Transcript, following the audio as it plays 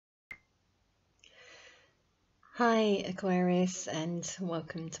Hi Aquarius, and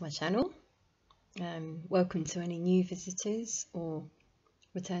welcome to my channel. Welcome to any new visitors or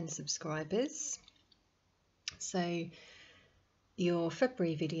return subscribers. So your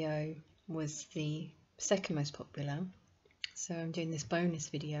February video was the second most popular, so I'm doing this bonus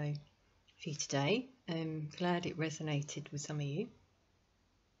video for you today. I'm glad it resonated with some of you.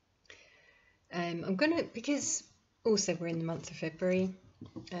 Because also we're in the month of February,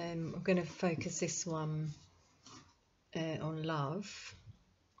 I'm going to focus this one on love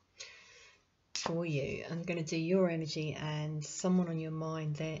for you. I'm going to do your energy and someone on your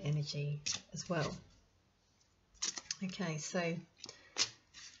mind, their energy as well. Okay, so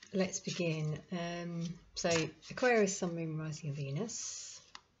let's begin. So Aquarius, Sun, Moon, Rising of Venus.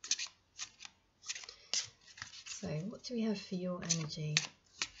 So what do we have for your energy?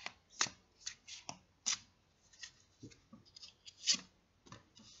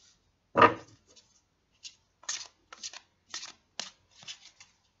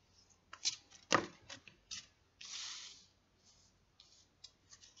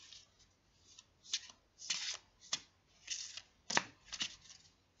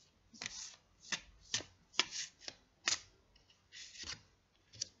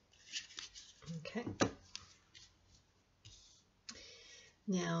 Okay.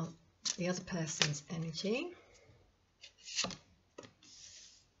 Now, the other person's energy.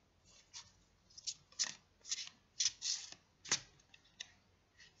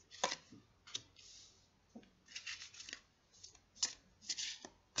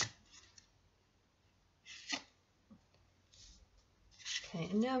 Okay,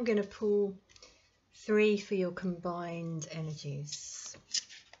 and now I'm going to pull 3 for your combined energies.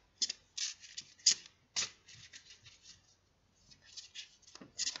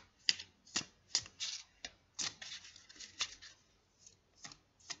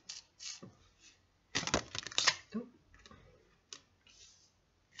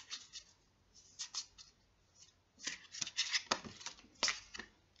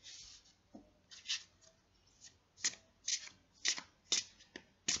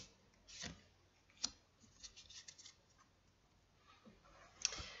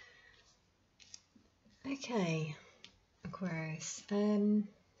 Okay, Aquarius,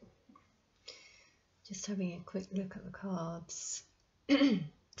 just having a quick look at the cards. So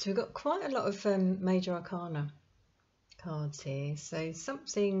we've got quite a lot of major arcana cards here, so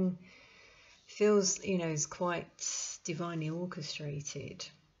something feels, is quite divinely orchestrated.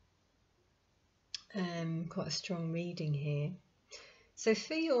 Quite a strong reading here. So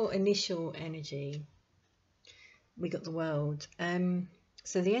for your initial energy, we got the World.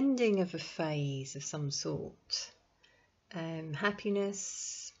 So the ending of a phase of some sort,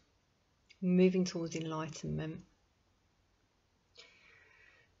 happiness, moving towards enlightenment.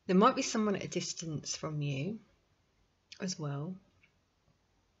 There might be someone at a distance from you as well,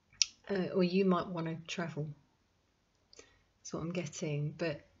 or you might want to travel. That's what I'm getting,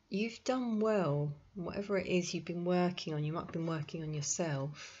 but you've done well. Whatever it is you've been working on, you might have been working on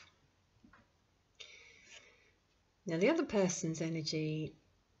yourself. Now the other person's energy,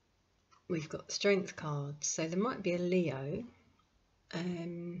 we've got strength cards, so there might be a Leo,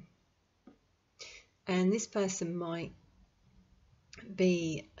 and this person might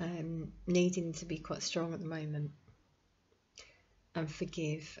be needing to be quite strong at the moment and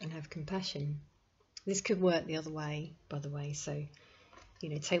forgive and have compassion. This could work the other way, by the way, so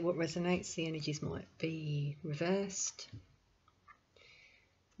take what resonates. The energies might be reversed.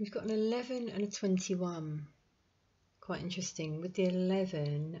 We've got an 11 and a 21. Quite interesting. With the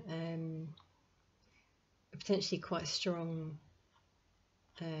 11, potentially quite strong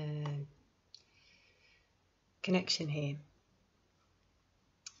connection here.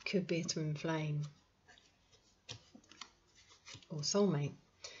 Could be a twin flame or soulmate.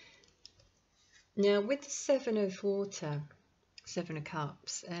 Now with the 7 of water, 7 of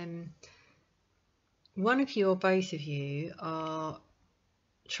cups, one of you or both of you are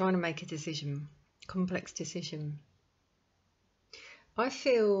trying to make a decision, complex decision. I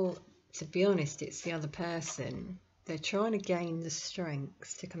feel, to be honest, it's the other person. They're trying to gain the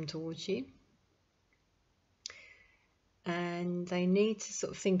strength to come towards you, and they need to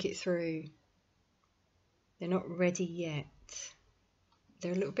sort of think it through. They're not ready yet.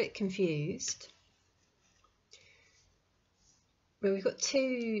 They're a little bit confused. Well, we've got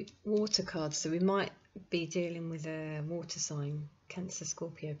 2 water cards, so we might be dealing with a water sign, Cancer,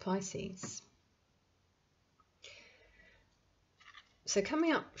 Scorpio, Pisces. So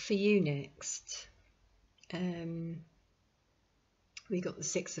coming up for you next, we got the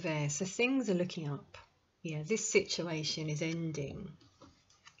 6 of air. So things are looking up. Yeah, this situation is ending.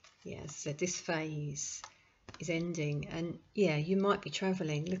 Yeah, so this phase is ending. And yeah, you might be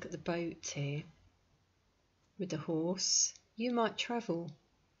travelling. Look at the boat here with the horse. You might travel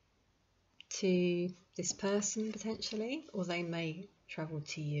to this person potentially, or they may travel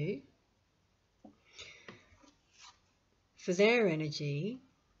to you. For their energy,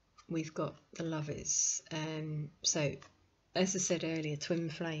 we've got the Lovers. So as I said earlier, twin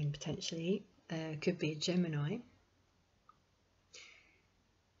flame potentially, could be a Gemini.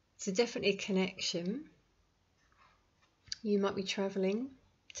 So definitely a connection. You might be travelling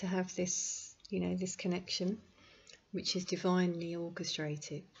to have this, you know, this connection, which is divinely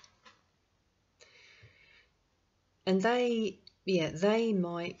orchestrated. And they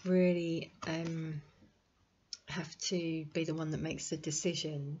might really have to be the one that makes the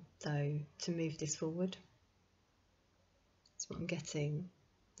decision, though, to move this forward. That's what I'm getting.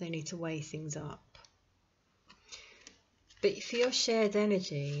 They need to weigh things up. But for your shared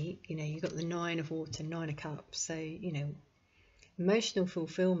energy, you know, you've got the 9 of Water, 9 of Cups. So, you know, emotional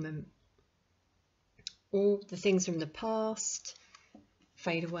fulfillment, all the things from the past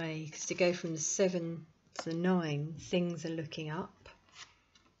fade away. Because to go from the 7 to the 9, things are looking up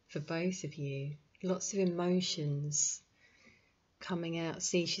for both of you. Lots of emotions coming out.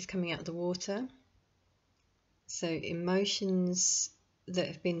 See, she's coming out of the water. So emotions that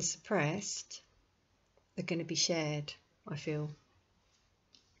have been suppressed are going to be shared, I feel,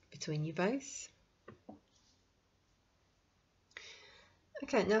 between you both.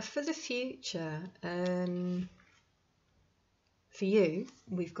 Okay, now for the future, for you,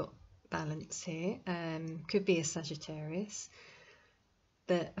 we've got balance here. Could be a Sagittarius.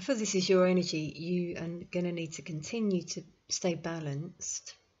 But I feel this is your energy. You are going to need to continue to stay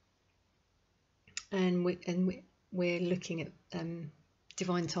balanced. And we're looking at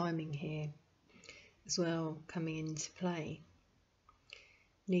divine timing here as well coming into play.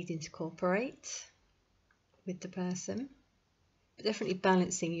 Needing to cooperate with the person, but definitely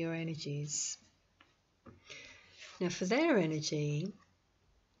balancing your energies. Now for their energy,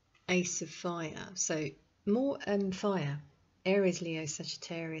 Ace of Fire. So more fire. Aries, Leo,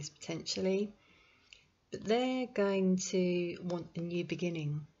 Sagittarius potentially, but they're going to want a new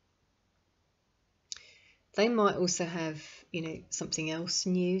beginning. They might also have, you know, something else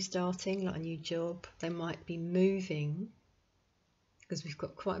new starting, like a new job. They might be moving, because we've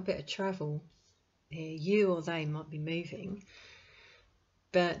got quite a bit of travel here. You or they might be moving,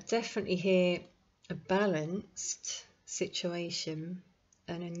 but definitely here a balanced situation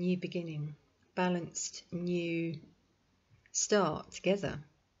and a new beginning, balanced new start together.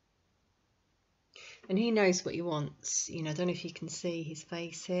 And he knows what he wants. You know, I don't know if you can see his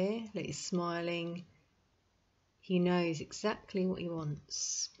face here. Look, he's smiling. He knows exactly what he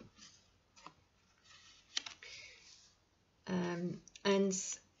wants. And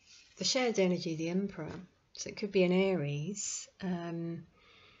the shared energy, the Emperor. So it could be an Aries.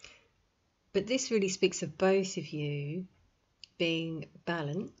 But this really speaks of both of you being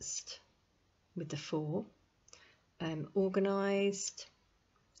balanced with the 4. Organised,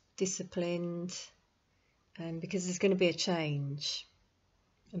 disciplined, because there's going to be a change,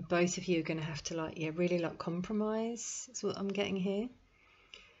 and both of you are going to have to really compromise. That's what I'm getting here.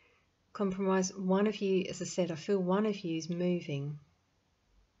 Compromise. One of you, as I said, I feel one of you is moving,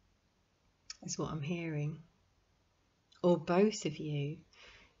 is what I'm hearing, or both of you.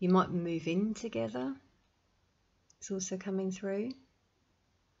 You might move in together. It's also coming through,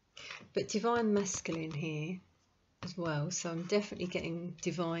 but divine masculine here as well, so I'm definitely getting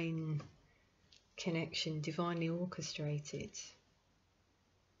divine connection, divinely orchestrated.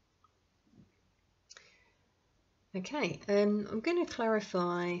 Okay, I'm going to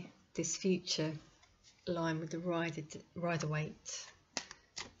clarify this future line with the Rider-Waite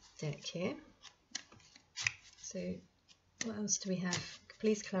deck here. So what else do we have?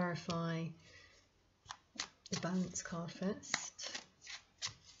 Please clarify the balance card first.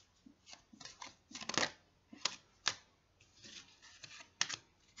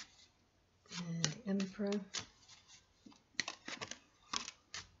 Emperor,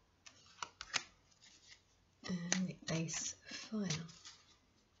 and the Ace of Fire.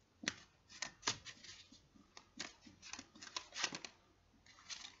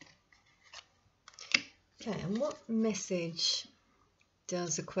 Okay, and what message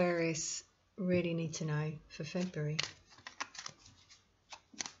does Aquarius really need to know for February?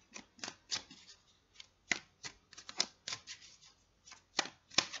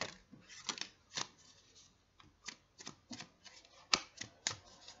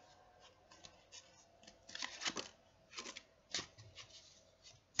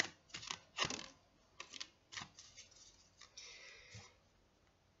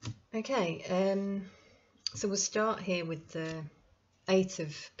 Okay, So we'll start here with the 8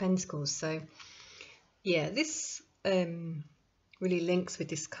 of Pentacles. So yeah, this really links with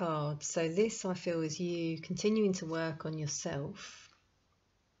this card. So this, I feel, is you continuing to work on yourself,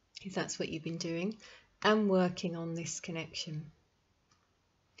 if that's what you've been doing, and working on this connection.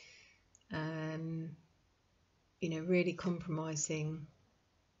 You know, really compromising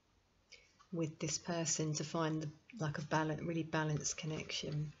with this person to find like a really balanced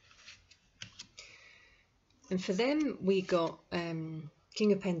connection. And for them, we got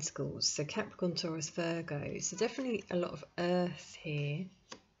King of Pentacles, so Capricorn, Taurus, Virgo. So definitely a lot of earth here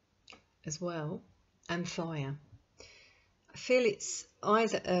as well, and fire. I feel it's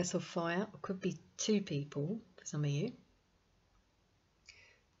either earth or fire. It could be 2 people for some of you.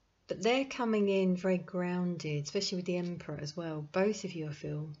 But they're coming in very grounded, especially with the Emperor as well. Both of you, I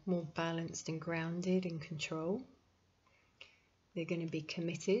feel, more balanced and grounded, in control. They're going to be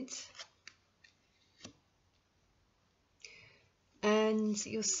committed. And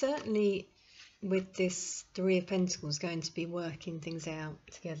you're certainly, with this 3 of Pentacles, going to be working things out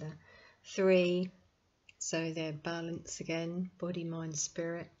together. 3, so they're balanced again, body, mind,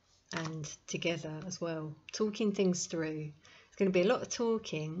 spirit, and together as well. Talking things through. There's going to be a lot of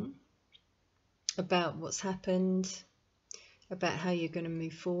talking about what's happened, about how you're going to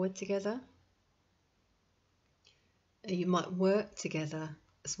move forward together. You might work together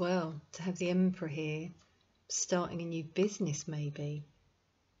as well, to have the Emperor here, starting a new business maybe.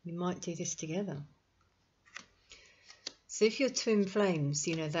 You might do this together. So if you're twin flames,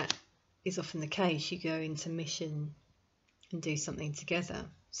 you know, that is often the case. You go into mission and do something together.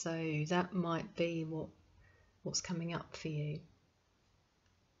 So that might be what's coming up for you.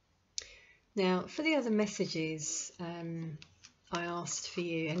 Now, for the other messages, I asked for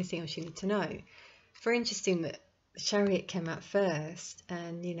you anything else you need to know. Very interesting that the Chariot came out first,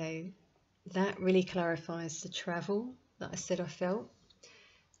 and you know, that really clarifies the travel that I said I felt.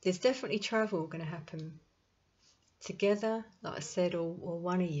 There's definitely travel going to happen together, like I said, or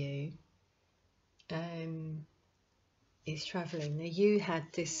one of you is travelling. Now, you had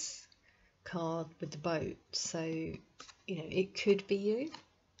this card with the boat, so you know, it could be you.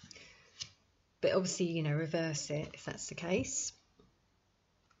 But obviously, you know, reverse it if that's the case.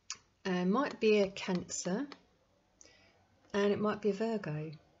 Might be a Cancer, and it might be a Virgo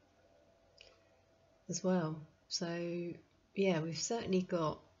as well. So yeah, we've certainly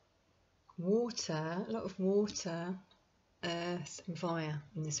got water, a lot of water, earth and fire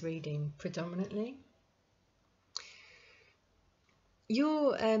in this reading predominantly.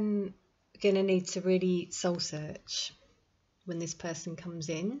 You're going to need to really soul search when this person comes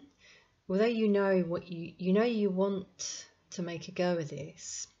in. Although you know what you want to make a go of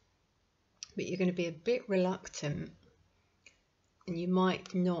this, but you're going to be a bit reluctant, and you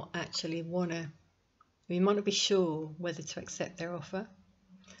might not actually want to, you might not be sure whether to accept their offer,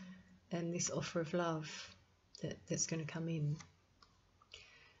 and this offer of love that's going to come in.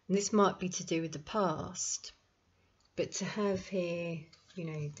 And this might be to do with the past, but to have here, you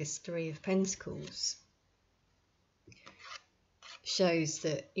know, this 3 of Pentacles shows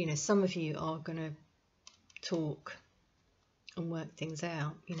that, you know, some of you are going to talk and work things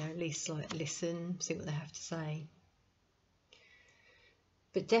out, you know, at least like listen, see what they have to say.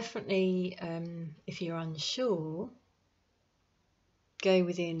 But definitely, if you're unsure, go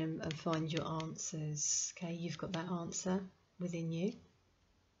within and find your answers. Okay, you've got that answer within you.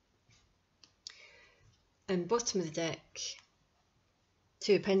 And bottom of the deck,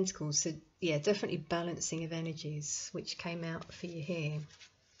 2 of Pentacles. So yeah, definitely balancing of energies, which came out for you here.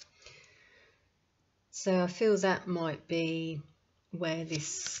 So I feel that might be where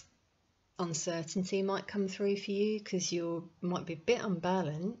this uncertainty might come through for you, because you might be a bit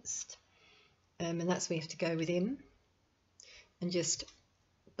unbalanced, and that's where you have to go within and just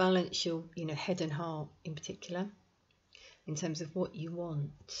balance your, you know, head and heart in particular, in terms of what you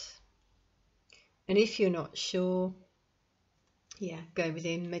want. And if you're not sure, yeah, go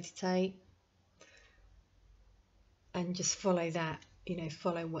within, meditate, and just follow that, you know,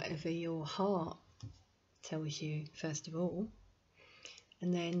 follow whatever your heart tells you first of all,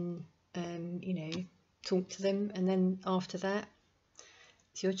 and then you know, talk to them, and then after that,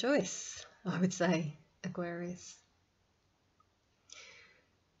 it's your choice, I would say, Aquarius.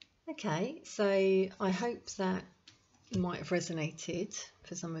 Okay, so I hope that might have resonated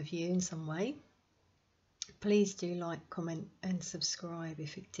for some of you in some way. Please do like, comment and subscribe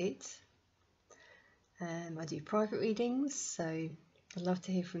if it did. I do private readings, so I'd love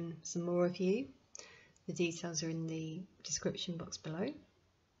to hear from some more of you. The details are in the description box below.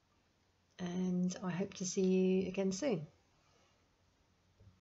 And I hope to see you again soon.